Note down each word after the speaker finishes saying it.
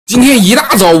今天一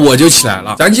大早我就起来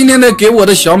了，咱今天得给我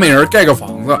的小美人盖个房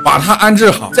子，把她安置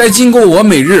好，再经过我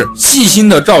每日细心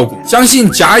的照顾，相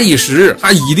信假以时日，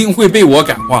她一定会被我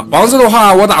感化。房子的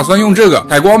话，我打算用这个，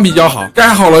采光比较好，盖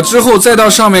好了之后再到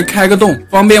上面开个洞，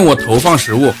方便我投放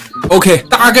食物。OK，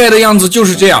 大概的样子就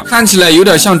是这样，看起来有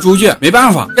点像猪圈，没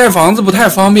办法，盖房子不太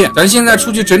方便，咱现在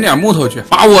出去整点木头去，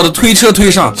把我的推车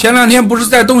推上。前两天不是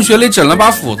在洞穴里整了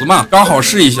把斧子吗？刚好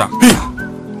试一下。嘿，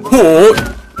嚯，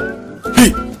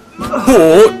嘿，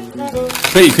嚯，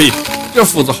可以，这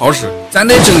斧子好使，咱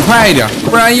得整快一点，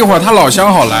不然一会儿他老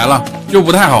相好来了就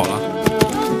不太好了。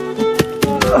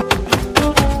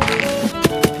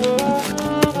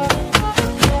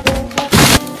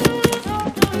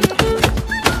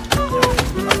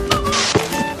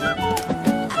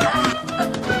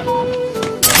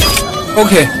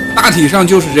OK， 大体上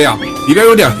就是这样，里边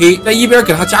有点黑，在一边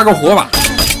给它加个火把，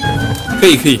可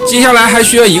以。接下来还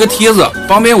需要一个梯子，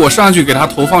方便我上去给它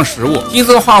投放食物。梯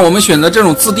子的话，我们选择这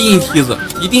种自定义梯子，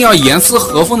一定要严丝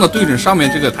合缝的对准上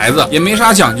面这个台子，也没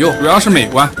啥讲究，主要是美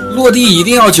观。落地一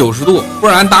定要90度，不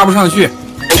然搭不上去。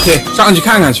OK， 上去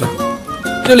看看去。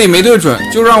这里没对准，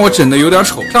就让我整的有点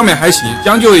丑，上面还行，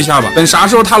将就一下吧。等啥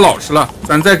时候它老实了，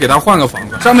咱再给它换个房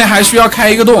子。上面还需要开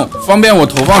一个洞，方便我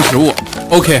投放食物。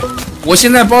OK。我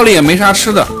现在包里也没啥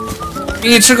吃的，给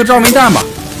你吃个照明弹吧，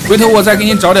回头我再给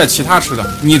你找点其他吃的。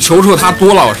你瞅瞅他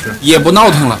多老实，也不闹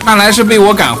腾了，看来是被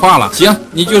我感化了。行，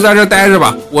你就在这待着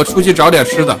吧，我出去找点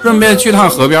吃的，顺便去趟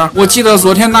河边。我记得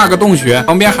昨天那个洞穴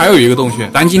旁边还有一个洞穴，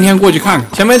咱今天过去看看。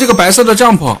前面这个白色的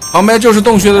帐篷旁边就是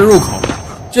洞穴的入口，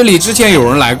这里之前有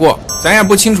人来过，咱也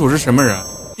不清楚是什么人。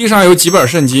地上有几本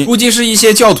圣经，估计是一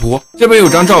些教徒。这边有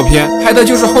张照片，拍的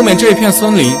就是后面这片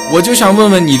森林。我就想问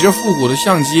问你，这复古的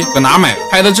相机搁哪买的？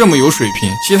拍的这么有水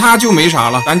平，其他就没啥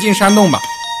了，咱进山洞吧。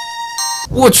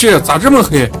我去，咋这么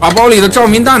黑？把包里的照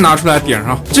明弹拿出来点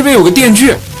上。这边有个电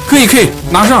锯，可以，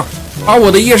拿上。把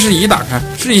我的夜视仪打开，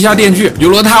试一下电锯。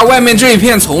有了它，外面这一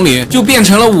片丛林就变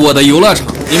成了我的游乐场。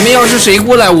你们要是谁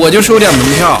过来，我就收点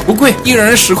门票，不贵，1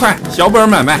人10块，小本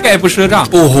买卖，概不赊账。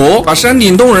哦吼，把山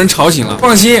顶洞人吵醒了。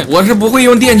放心，我是不会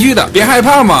用电锯的，别害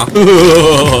怕嘛。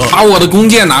把我的弓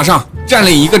箭拿上，占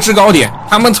领一个制高点。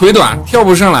他们腿短，跳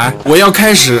不上来。我要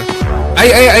开始。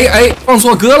哎，放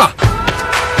错歌了。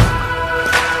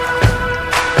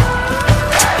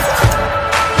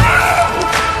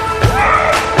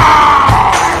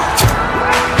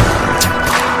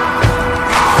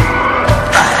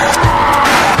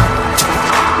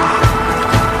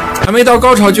还没到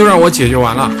高潮就让我解决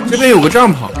完了。这边有个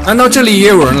帐篷，难道这里也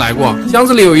有人来过？箱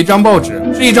子里有一张报纸，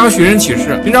是一张寻人启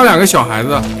事，寻找2个小孩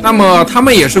子。那么他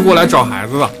们也是过来找孩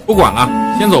子的。不管了，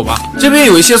先走吧。这边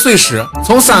有一些碎石，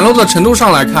从散落的程度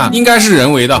上来看，应该是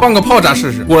人为的。放个炮炸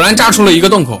试试。果然炸出了一个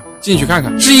洞口，进去看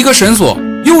看，是一个绳索，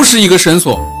又是一个绳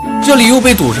索，这里又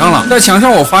被堵上了。在墙上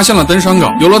我发现了登山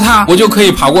镐，有了它，我就可以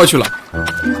爬过去了。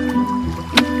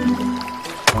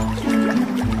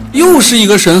又是一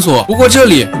个绳索，不过这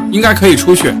里应该可以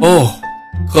出去哦，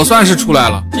可算是出来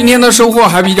了。今天的收获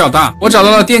还比较大，我找到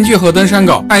了电锯和登山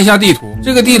镐。看一下地图，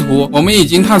这个地图我们已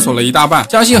经探索了一大半，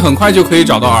相信很快就可以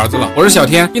找到儿子了。我是小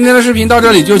天，今天的视频到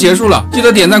这里就结束了，记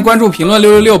得点赞、关注、评论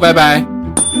666，拜拜。